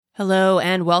Hello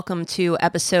and welcome to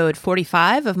episode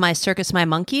 45 of My Circus, My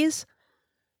Monkeys.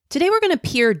 Today we're going to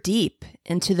peer deep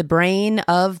into the brain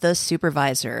of the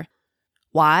supervisor.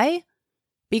 Why?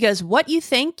 Because what you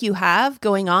think you have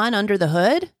going on under the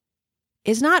hood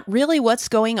is not really what's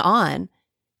going on,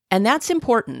 and that's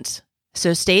important.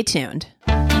 So stay tuned.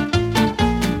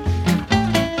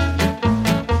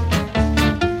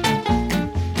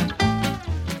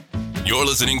 You're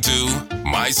listening to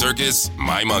My Circus,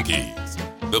 My Monkeys,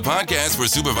 the podcast for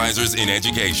supervisors in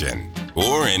education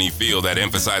or any field that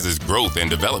emphasizes growth and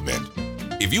development.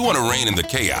 If you want to rein in the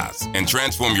chaos and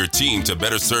transform your team to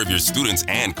better serve your students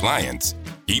and clients,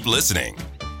 keep listening.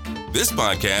 This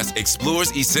podcast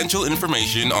explores essential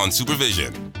information on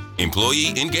supervision, employee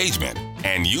engagement,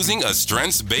 and using a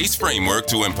strengths-based framework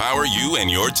to empower you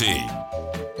and your team.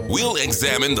 We'll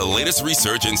examine the latest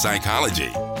research in psychology,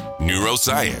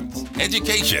 neuroscience,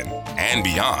 education, and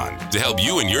beyond to help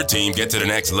you and your team get to the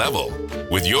next level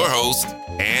with your host,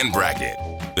 Ann Brackett,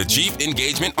 the Chief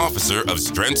Engagement Officer of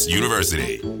Strengths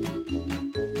University.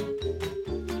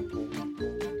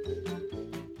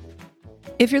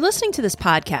 If you're listening to this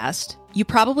podcast, you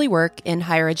probably work in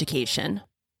higher education.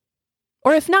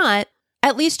 Or if not,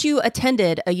 at least you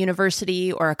attended a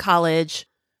university or a college,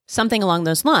 something along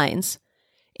those lines.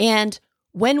 And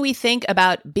when we think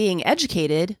about being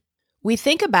educated, we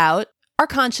think about our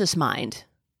conscious mind,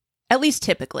 at least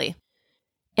typically.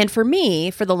 And for me,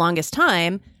 for the longest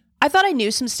time, I thought I knew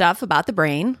some stuff about the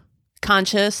brain,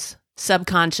 conscious,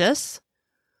 subconscious.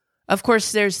 Of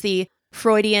course, there's the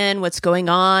Freudian, what's going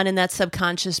on in that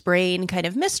subconscious brain kind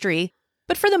of mystery.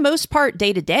 But for the most part,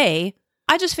 day to day,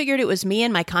 I just figured it was me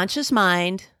and my conscious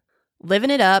mind,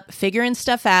 living it up, figuring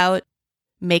stuff out,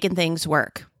 making things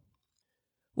work.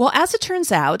 Well, as it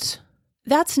turns out,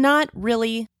 that's not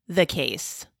really the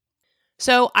case.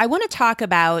 So I want to talk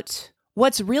about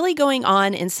what's really going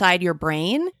on inside your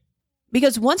brain,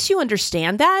 because once you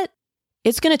understand that,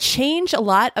 it's going to change a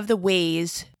lot of the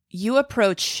ways you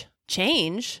approach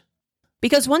change.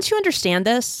 Because once you understand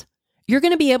this, you're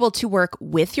going to be able to work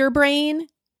with your brain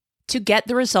to get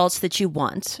the results that you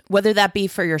want, whether that be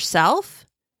for yourself,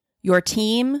 your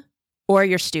team, or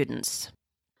your students.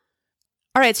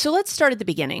 All right, so let's start at the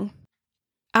beginning.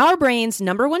 Our brain's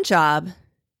number one job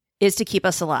is to keep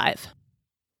us alive.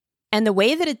 And the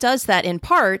way that it does that in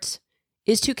part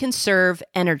is to conserve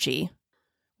energy.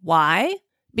 Why?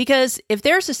 Because if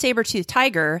there's a saber-toothed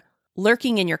tiger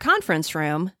lurking in your conference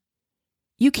room,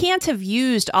 you can't have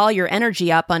used all your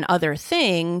energy up on other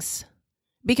things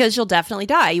because you'll definitely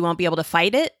die. You won't be able to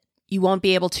fight it. You won't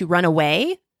be able to run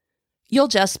away. You'll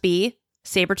just be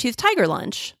saber-toothed tiger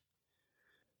lunch.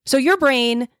 So your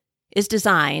brain is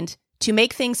designed to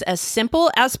make things as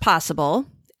simple as possible,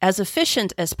 as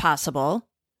efficient as possible,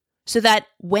 so that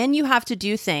when you have to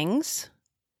do things,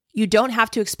 you don't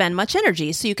have to expend much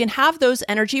energy. So you can have those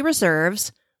energy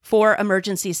reserves for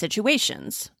emergency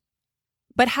situations.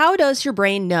 But how does your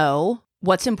brain know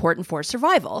what's important for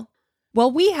survival?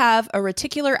 Well, we have a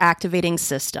reticular activating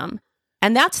system,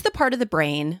 and that's the part of the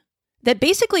brain that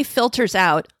basically filters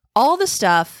out all the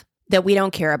stuff that we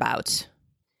don't care about.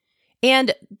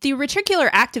 And the reticular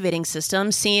activating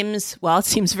system seems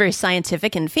very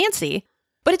scientific and fancy,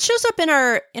 but it shows up in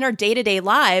our day-to-day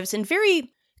lives in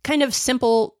very kind of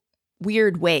simple,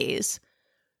 weird ways.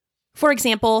 For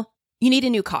example, you need a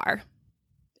new car,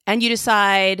 and you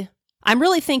decide, I'm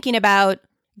really thinking about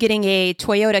getting a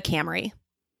Toyota Camry.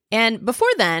 And before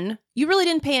then, you really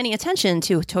didn't pay any attention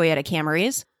to Toyota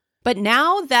Camrys, but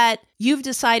now that you've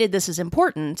decided this is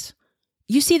important,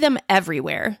 you see them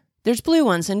everywhere. There's blue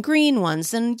ones and green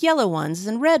ones and yellow ones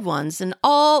and red ones and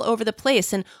all over the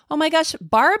place. And oh my gosh,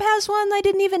 Barb has one I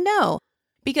didn't even know.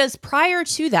 Because prior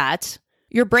to that,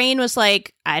 your brain was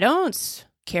like, I don't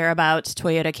care about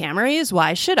Toyota Camrys.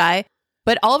 Why should I?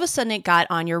 But all of a sudden it got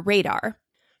on your radar.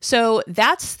 So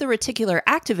that's the reticular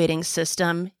activating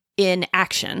system in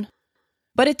action.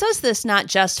 But it does this not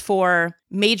just for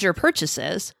major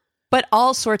purchases, but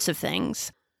all sorts of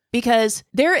things. Because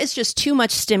there is just too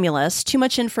much stimulus, too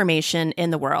much information in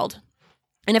the world.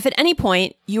 And if at any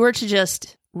point you were to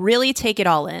just really take it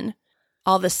all in,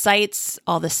 all the sights,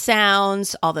 all the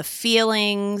sounds, all the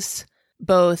feelings,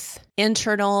 both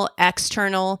internal,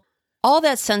 external, all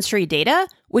that sensory data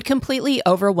would completely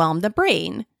overwhelm the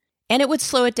brain, and it would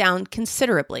slow it down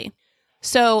considerably.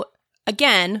 So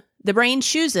again, the brain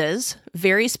chooses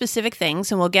very specific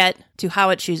things, and we'll get to how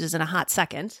it chooses in a hot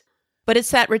second. But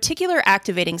it's that reticular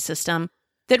activating system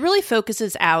that really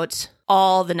focuses out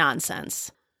all the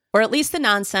nonsense, or at least the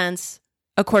nonsense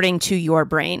according to your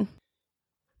brain.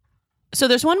 So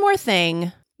there's one more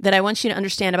thing that I want you to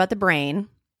understand about the brain,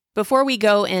 before we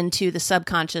go into the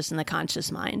subconscious and the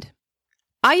conscious mind.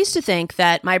 I used to think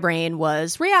that my brain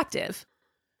was reactive.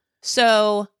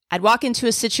 So I'd walk into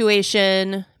a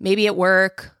situation, maybe at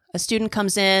work, a student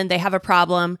comes in, they have a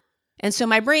problem, and so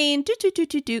my brain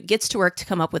gets to work to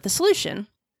come up with a solution.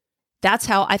 That's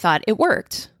how I thought it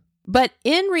worked. But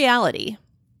in reality,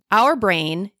 our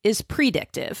brain is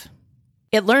predictive.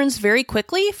 It learns very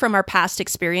quickly from our past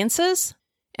experiences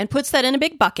and puts that in a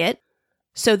big bucket.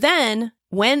 So then,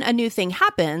 when a new thing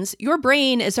happens, your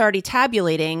brain is already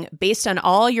tabulating based on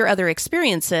all your other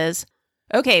experiences.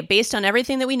 Okay, based on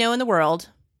everything that we know in the world,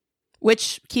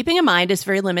 which, keeping in mind, is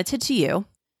very limited to you,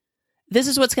 this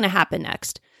is what's going to happen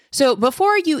next. So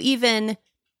before you even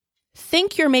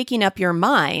think you're making up your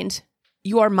mind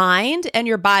and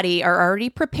your body are already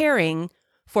preparing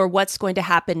for what's going to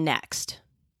happen next.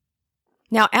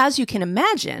 Now, as you can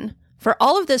imagine, for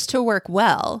all of this to work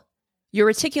well, your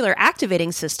reticular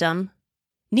activating system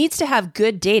needs to have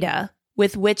good data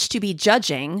with which to be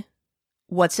judging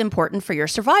what's important for your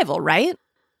survival, right?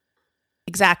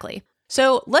 Exactly.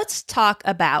 So let's talk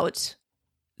about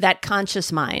that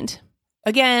conscious mind.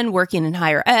 Again, working in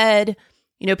higher ed,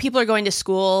 people are going to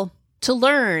school to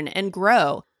learn and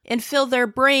grow and fill their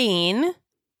brain,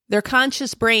 their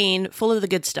conscious brain, full of the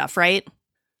good stuff, right?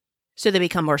 So they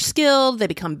become more skilled, they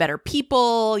become better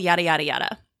people, yada, yada,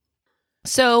 yada.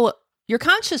 So your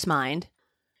conscious mind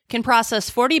can process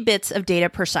 40 bits of data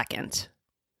per second.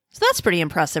 So that's pretty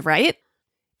impressive, right?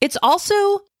 It's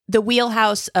also the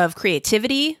wheelhouse of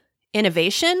creativity,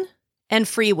 innovation, and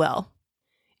free will.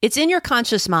 It's in your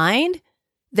conscious mind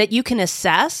that you can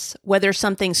assess whether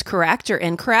something's correct or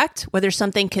incorrect, whether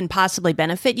something can possibly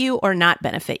benefit you or not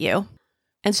benefit you.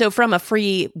 And so from a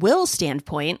free will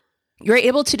standpoint, you're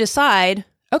able to decide,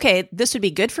 okay, this would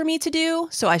be good for me to do,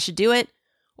 so I should do it.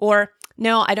 Or,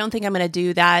 no, I don't think I'm going to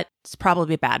do that. It's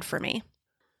probably bad for me.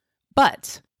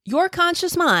 But your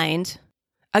conscious mind,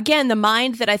 again, the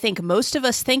mind that I think most of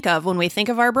us think of when we think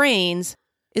of our brains,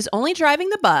 is only driving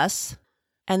the bus,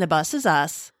 and the bus is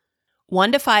us,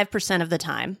 1 to 5% of the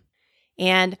time.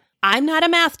 And I'm not a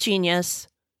math genius,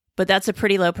 but that's a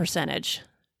pretty low percentage.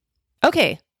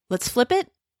 Okay, let's flip it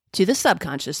to the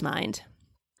subconscious mind.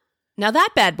 Now that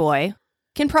bad boy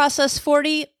can process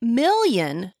 40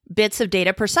 million bits of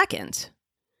data per second.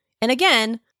 And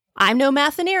again, I'm no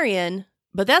mathanarian,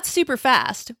 but that's super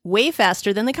fast, way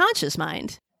faster than the conscious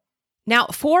mind. Now,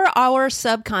 for our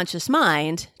subconscious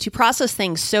mind to process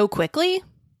things so quickly,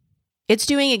 it's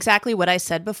doing exactly what I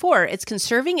said before. It's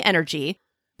conserving energy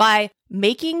by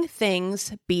making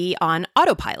things be on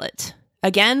autopilot.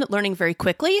 Again, learning very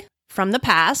quickly from the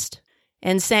past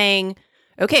and saying,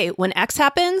 okay, when X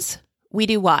happens, we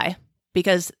do Y,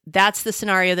 because that's the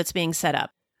scenario that's being set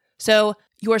up. So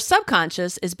your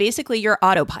subconscious is basically your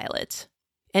autopilot,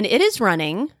 and it is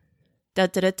running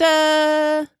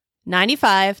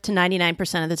 95 to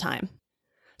 99% of the time.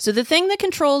 So the thing that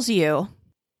controls you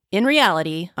in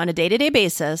reality on a day-to-day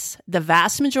basis, the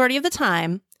vast majority of the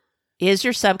time, is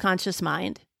your subconscious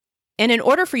mind. And in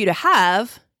order for you to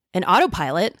have an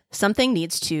autopilot, something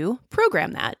needs to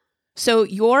program that. So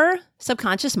your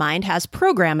subconscious mind has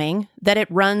programming that it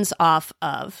runs off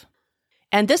of.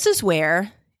 And this is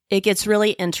where it gets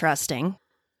really interesting,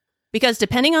 because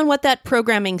depending on what that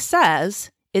programming says,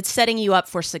 it's setting you up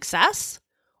for success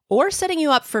or setting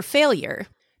you up for failure,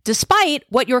 despite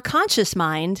what your conscious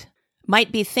mind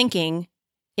might be thinking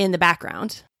in the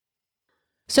background.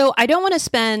 So I don't want to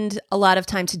spend a lot of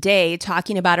time today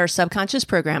talking about our subconscious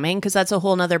programming, because that's a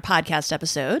whole nother podcast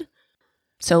episode.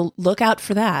 So look out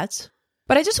for that.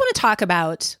 But I just want to talk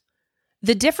about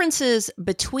the differences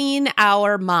between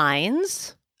our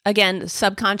minds, again,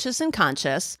 subconscious and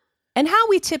conscious, and how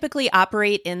we typically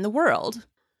operate in the world.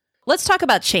 Let's talk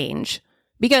about change,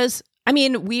 because,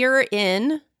 we're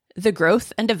in the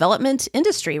growth and development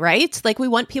industry, right? Like, we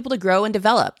want people to grow and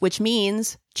develop, which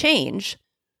means change.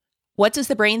 What does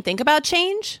the brain think about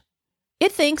change?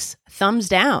 It thinks thumbs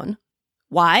down.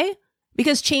 Why?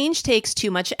 Because change takes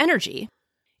too much energy.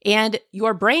 And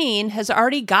your brain has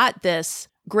already got this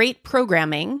great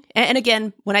programming. And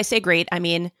again, when I say great, I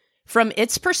mean, from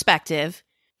its perspective,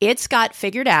 it's got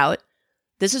figured out,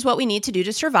 this is what we need to do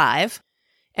to survive.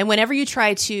 And whenever you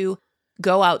try to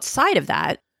go outside of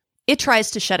that, it tries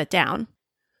to shut it down.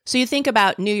 So you think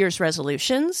about New Year's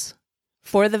resolutions.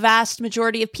 For the vast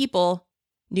majority of people,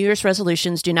 New Year's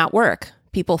resolutions do not work.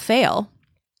 People fail.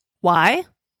 Why?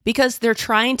 Because they're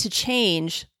trying to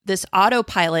change this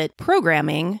autopilot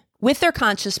programming with their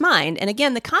conscious mind. And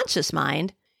again, the conscious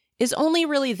mind is only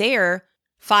really there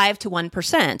 5 to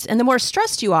 1%. And the more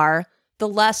stressed you are, the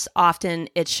less often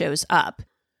it shows up.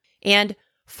 And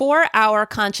for our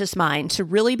conscious mind to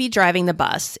really be driving the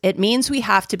bus, it means we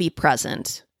have to be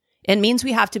present. It means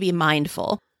we have to be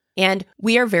mindful. And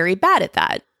we are very bad at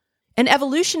that. And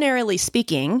evolutionarily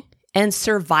speaking, and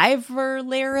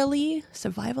survivorily,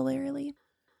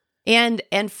 and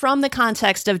from the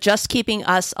context of just keeping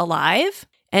us alive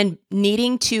and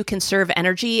needing to conserve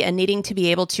energy and needing to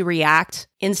be able to react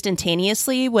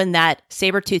instantaneously when that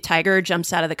saber-toothed tiger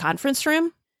jumps out of the conference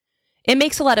room, it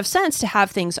makes a lot of sense to have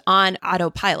things on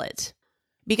autopilot.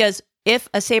 Because if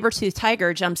a saber-toothed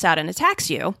tiger jumps out and attacks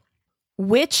you,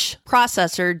 which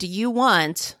processor do you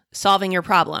want solving your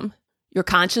problem? Your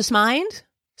conscious mind,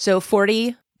 so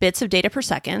 40 bits of data per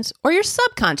second, or your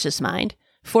subconscious mind,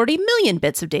 40 million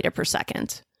bits of data per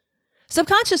second.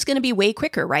 Subconscious is going to be way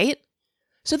quicker, right?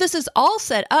 So this is all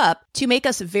set up to make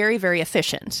us very, very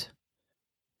efficient.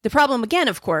 The problem, again,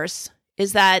 of course,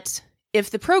 is that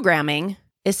if the programming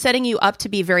is setting you up to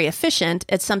be very efficient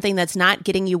at something that's not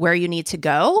getting you where you need to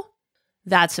go,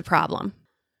 that's a problem.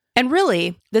 And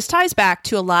really, this ties back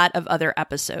to a lot of other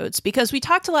episodes because we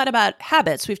talked a lot about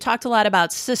habits. We've talked a lot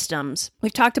about systems.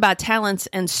 We've talked about talents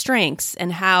and strengths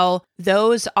and how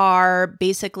those are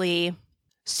basically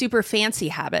super fancy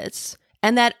habits.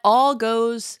 And that all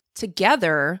goes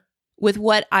together with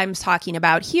what I'm talking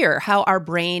about here, how our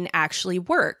brain actually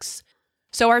works.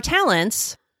 So our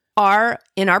talents are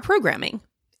in our programming.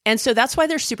 And so that's why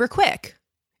they're super quick.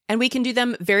 And we can do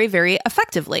them very, very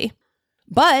effectively.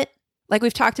 But like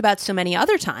we've talked about so many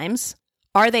other times,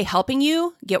 are they helping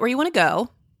you get where you want to go?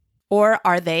 Or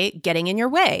are they getting in your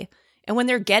way? And when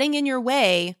they're getting in your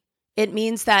way, it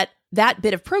means that that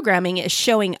bit of programming is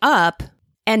showing up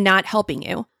and not helping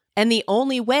you. And the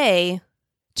only way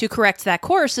to correct that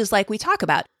course is like we talk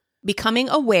about, becoming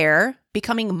aware,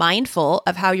 becoming mindful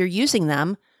of how you're using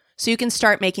them so you can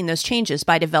start making those changes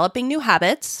by developing new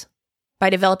habits, by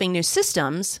developing new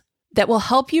systems that will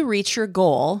help you reach your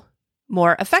goal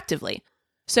more effectively.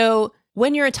 So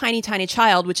when you're a tiny, tiny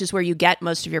child, which is where you get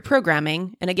most of your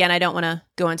programming, and again, I don't want to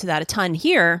go into that a ton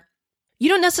here, you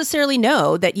don't necessarily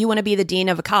know that you want to be the dean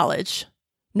of a college,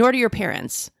 nor do your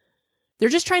parents. They're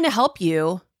just trying to help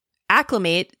you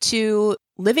acclimate to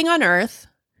living on Earth,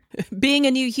 being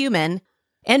a new human,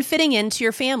 and fitting into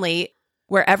your family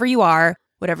wherever you are,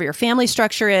 whatever your family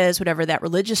structure is, whatever that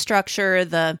religious structure,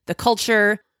 the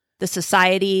culture, the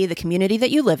society, the community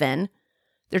that you live in.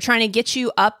 They're trying to get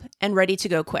you up and ready to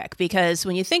go quick because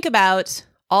when you think about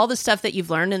all the stuff that you've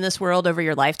learned in this world over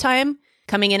your lifetime,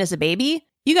 coming in as a baby,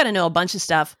 you got to know a bunch of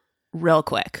stuff real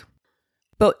quick.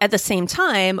 But at the same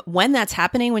time, when that's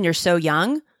happening when you're so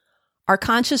young, our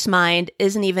conscious mind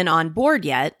isn't even on board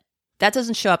yet. That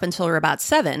doesn't show up until we're about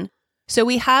 7. So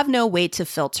we have no way to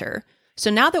filter. So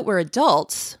now that we're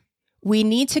adults, we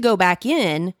need to go back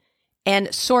in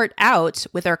and sort out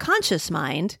with our conscious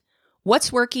mind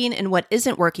what's working and what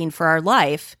isn't working for our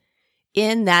life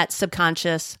in that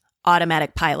subconscious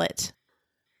automatic pilot.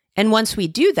 And once we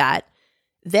do that,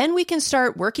 then we can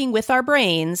start working with our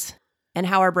brains and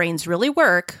how our brains really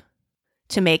work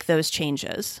to make those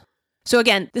changes. So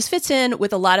again, this fits in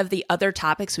with a lot of the other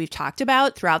topics we've talked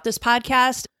about throughout this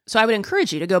podcast. So I would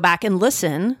encourage you to go back and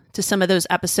listen to some of those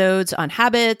episodes on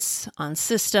habits, on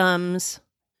systems,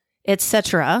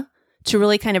 etc., to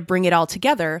really kind of bring it all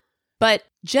together. But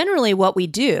generally what we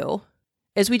do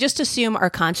is we just assume our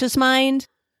conscious mind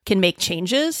can make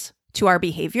changes to our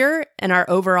behavior and our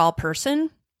overall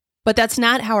person, but that's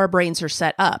not how our brains are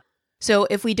set up. So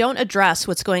if we don't address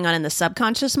what's going on in the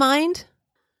subconscious mind,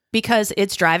 because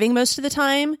it's driving most of the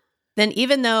time, then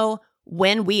even though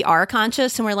when we are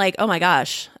conscious and we're like, oh my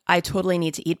gosh, I totally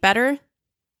need to eat better,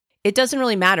 it doesn't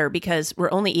really matter because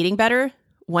we're only eating better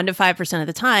 1 to 5% of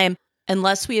the time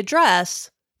unless we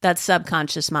address that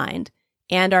subconscious mind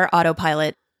and our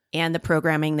autopilot and the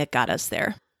programming that got us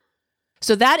there.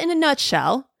 So that in a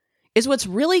nutshell is what's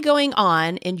really going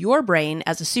on in your brain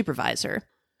as a supervisor.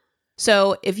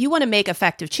 So if you want to make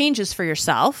effective changes for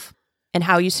yourself and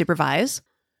how you supervise,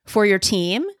 for your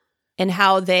team and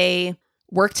how they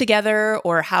work together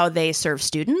or how they serve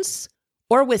students,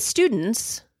 or with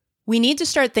students, we need to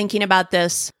start thinking about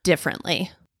this differently.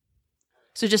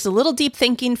 So just a little deep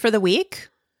thinking for the week.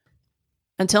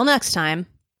 Until next time,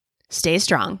 stay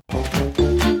strong.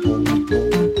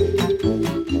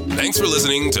 Thanks for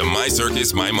listening to My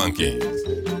Circus, My Monkeys.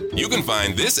 You can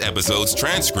find this episode's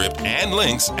transcript and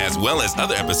links as well as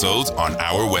other episodes on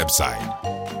our website,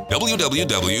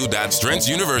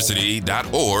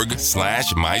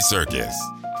 www.strengthsuniversity.org/mycircus.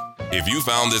 If you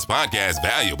found this podcast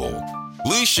valuable,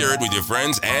 please share it with your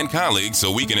friends and colleagues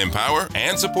so we can empower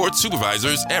and support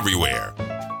supervisors everywhere.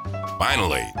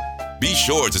 Finally, be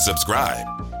sure to subscribe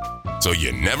so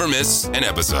you never miss an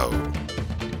episode.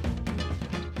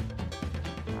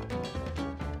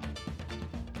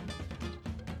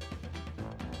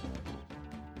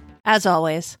 As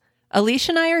always,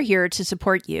 Alicia and I are here to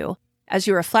support you as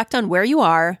you reflect on where you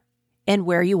are and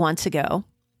where you want to go.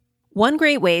 One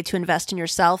great way to invest in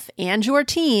yourself and your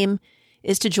team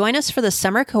is to join us for the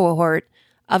summer cohort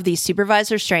of the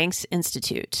Supervisor Strengths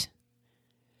Institute.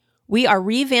 We are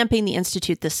revamping the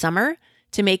Institute this summer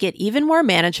to make it even more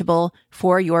manageable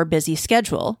for your busy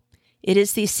schedule. It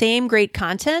is the same great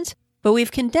content, but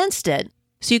we've condensed it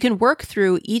so you can work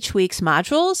through each week's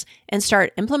modules and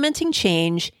start implementing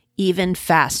change even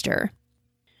faster.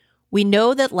 We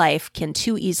know that life can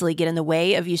too easily get in the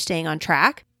way of you staying on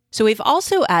track, so we've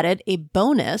also added a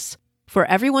bonus for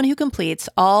everyone who completes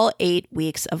all 8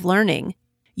 weeks of learning.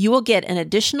 You will get an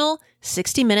additional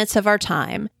 60 minutes of our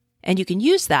time, and you can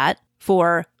use that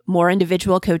for more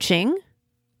individual coaching,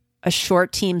 a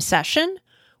short team session,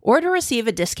 or to receive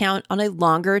a discount on a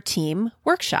longer team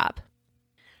workshop.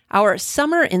 Our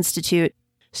Summer Institute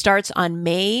starts on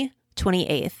May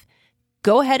 28th.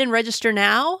 Go ahead and register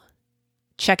now.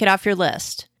 Check it off your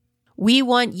list. We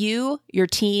want you, your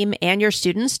team, and your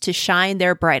students to shine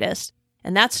their brightest,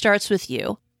 and that starts with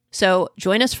you. So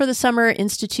join us for the Summer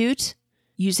Institute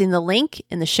using the link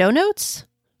in the show notes,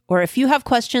 or if you have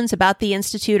questions about the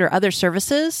Institute or other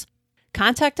services,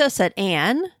 contact us at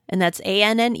Anne, and that's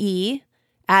ANNE,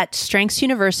 at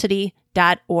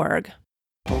strengthsuniversity.org.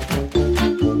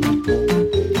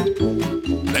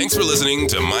 Thanks for listening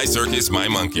to My Circus, My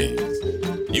Monkeys.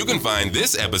 You can find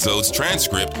this episode's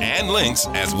transcript and links,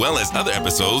 as well as other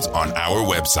episodes, on our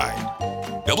website,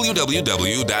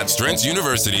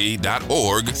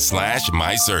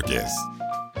 www.strengthsuniversity.org/mycircus.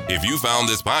 If you found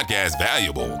this podcast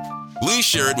valuable, please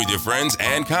share it with your friends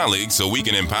and colleagues so we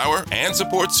can empower and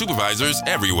support supervisors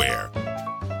everywhere.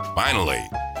 Finally,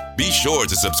 be sure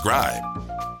to subscribe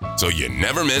so you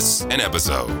never miss an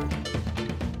episode.